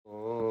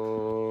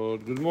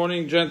Good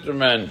morning,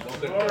 gentlemen.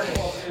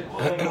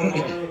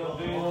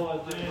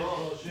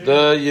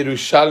 The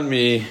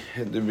Yerushalmi,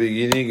 at the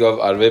beginning of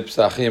Arvei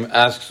Psachim,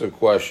 asks a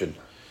question.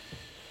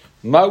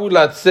 Ma'u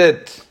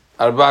latzet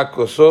arba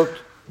kosot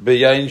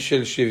beyain shel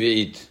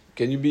shvi'it.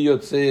 Can you be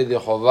yotzei the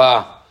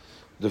chovah,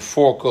 the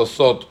 4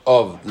 kosot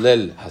of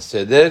Leil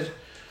HaSeder,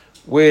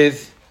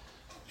 with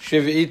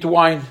shvi'it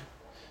wine?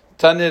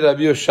 Tane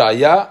Rabbi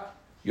Yoshaya,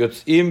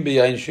 yotzim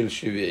beyain shel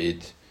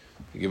shvi'it.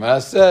 The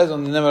Gemara says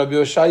on the name of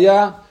Rabbi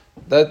Yoshaya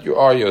that you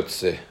are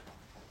yotzei.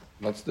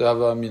 That's the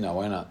Hava Amina.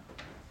 Why not?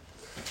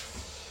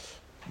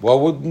 Why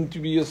wouldn't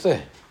you be yotzei?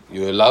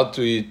 You're allowed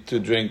to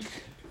drink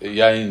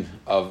yain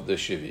of the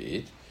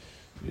shvi'it.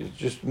 It's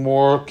just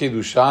more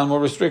kedusha and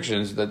more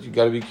restrictions that you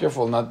got to be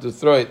careful not to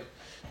throw it.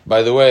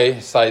 By the way,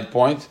 side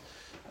point,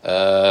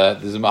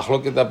 there's a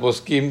machloket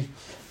poskim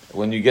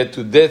when you get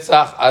to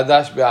detzach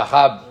adash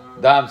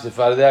be'achab dam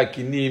sefardei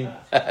akinim.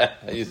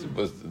 Are you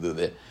supposed to do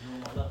that?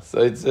 So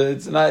it's a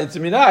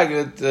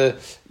minhag that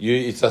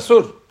it's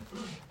asur.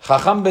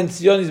 Chacham ben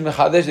Tzion is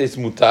mechadesh, it's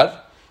mutar,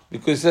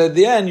 because at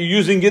the end you're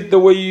using it the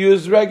way you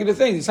use regular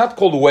things. It's not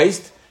called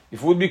waste.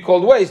 If it would be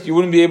called waste, you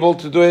wouldn't be able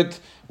to do it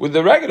with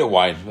the regular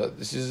wine. But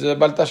this is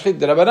bal tashchit,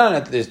 the Rabbanan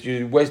at least.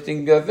 You're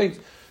wasting things.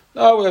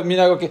 No, we have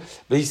minhag, okay.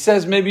 But he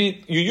says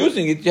maybe you're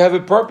using it, you have a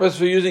purpose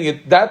for using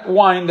it. That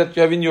wine that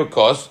you have in your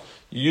kos,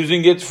 you're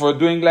using it for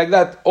doing like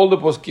that. All the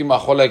poskim are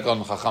cholek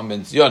on Chacham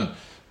ben Tzion,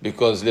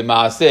 because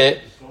lemaaseh,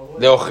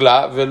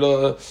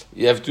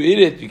 you have to eat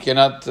it. You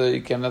cannot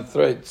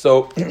throw it.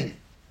 So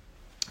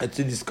it's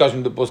a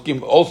discussion with the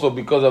poskim. Also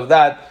because of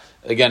that,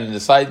 again in the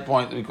side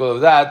point, because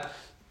of that,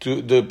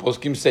 the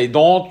poskim say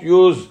don't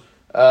use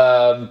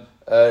yain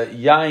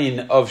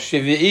of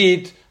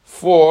shvi'it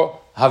for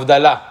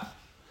havdalah.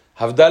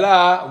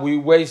 Havdalah, we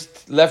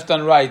waste left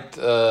and right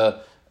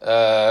the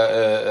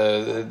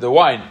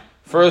wine.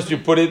 First you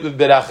put it with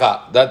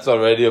beracha. That's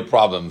already a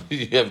problem.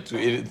 You have to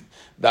eat it,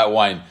 that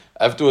wine.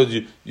 Afterwards,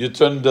 you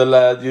turn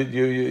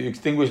you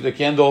extinguish the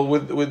candle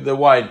with the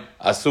wine,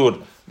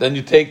 asur. Then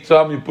you take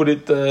some, you put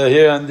it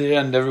here and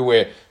there and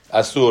everywhere,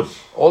 asur.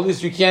 All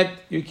this you can't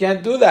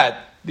do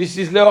that. This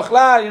is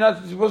leochla. You're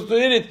not supposed to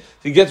eat it.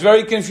 It gets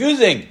very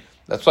confusing.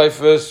 That's why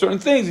for certain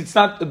things it's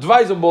not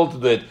advisable to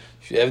do it.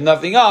 If you have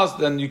nothing else,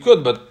 then you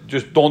could, but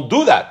just don't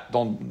do that.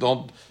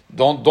 Don't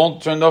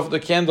turn off the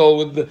candle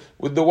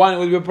with the wine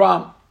with your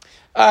problem.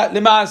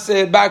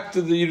 Lema'aseh, back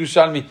to the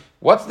Yerushalmi.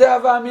 What's the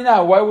Hava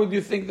Amina? Why would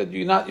you think that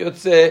you're not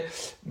yotzei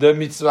the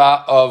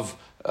mitzvah of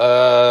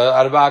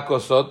arba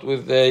kosot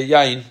with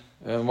yain?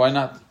 Why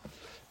not?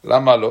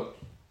 Lama lo?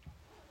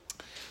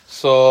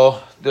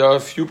 So there are a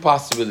few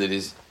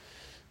possibilities.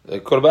 The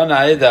Korban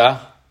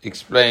Ha'eda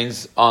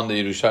explains on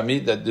the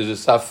Yerushalmi that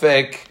there's a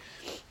safek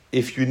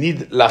if you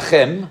need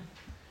lachem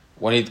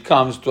when it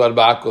comes to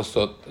arba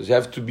kosot. They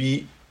have to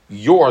be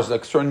yours,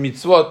 like certain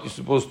mitzvot, you're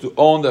supposed to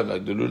own them,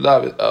 like the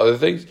lulav, other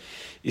things.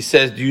 He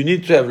says, do you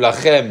need to have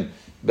lachem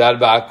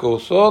be'arba'a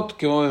kosot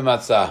kemo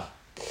b'matzah?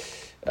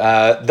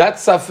 That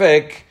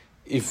safek,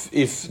 if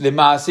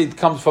lema'aseh it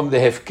comes from the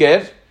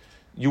hefker,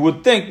 you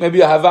would think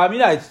maybe a hava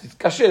amina, it's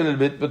kasher a little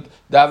bit, but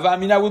the hava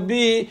amina would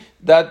be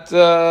that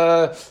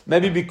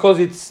maybe because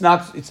it's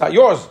not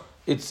yours,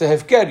 it's a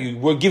hefker, you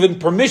were given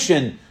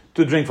permission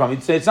to drink from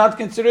it, so it's not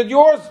considered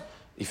yours.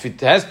 If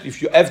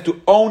you have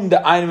to own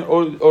the item in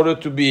order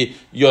to be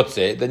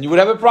yotzei, then you would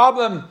have a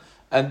problem.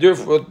 And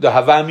therefore, the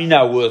Hava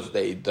Amina was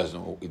that it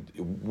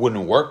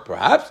wouldn't work,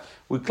 perhaps.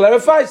 We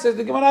clarify, says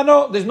the Gemara,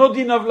 no, there's no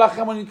din of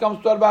lachem when it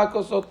comes to arba'a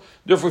kosot.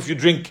 Therefore, if you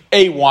drink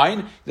a wine,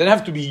 it doesn't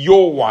have to be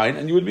your wine,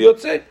 and you would be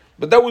yotzei.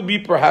 But that would be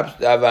perhaps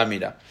the Hava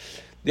Amina.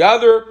 The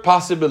other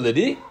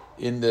possibility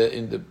in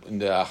the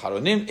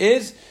Acharonim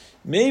is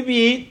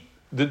maybe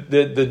the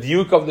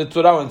diuk of the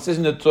Torah, when it says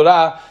in the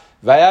Torah,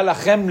 Vaya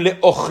lachem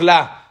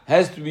le'ochla,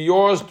 has to be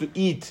yours to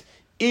eat.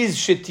 Is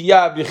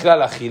shetiyah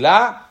bichlal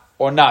achila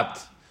or not?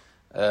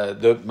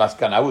 The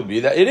maskana would be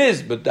that it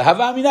is, but the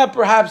Hava Amina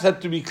perhaps had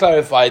to be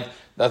clarified.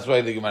 That's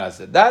why the Gemara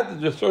said that.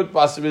 The third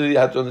possibility, you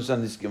have to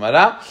understand this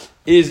Gemara,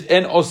 is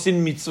en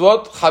osin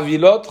mitzvot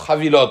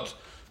chavilot.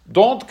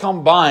 Don't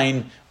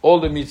combine all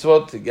the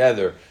mitzvot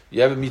together.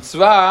 You have a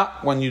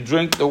mitzvah, when you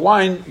drink the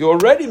wine, you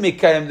already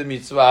mekayem the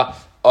mitzvah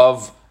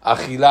of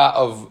achila,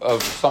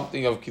 of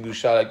something of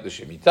Kiddusha like the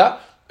Shemitah,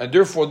 and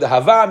therefore the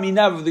Hava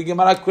Amina of the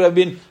Gemara could have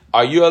been,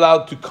 are you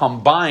allowed to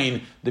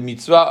combine the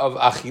mitzvah of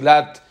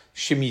achilat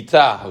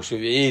Shemitah, or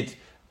Shvi'it,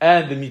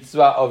 and the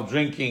mitzvah of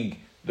drinking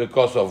the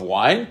kos of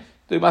wine?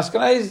 The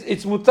maskana is,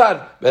 it's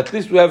mutar. But at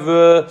least we have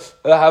a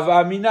Hava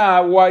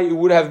Amina, why it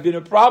would have been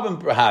a problem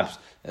perhaps.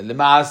 And the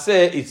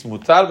Ma'aseh, it's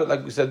mutar, but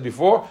like we said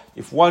before,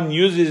 if one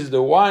uses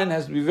the wine,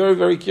 has to be very,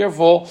 very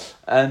careful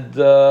and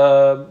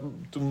to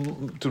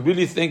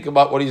really think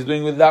about what he's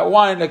doing with that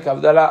wine, like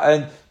Havdalah,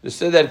 and the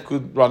Seder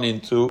could run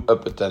into a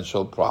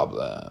potential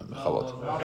problem.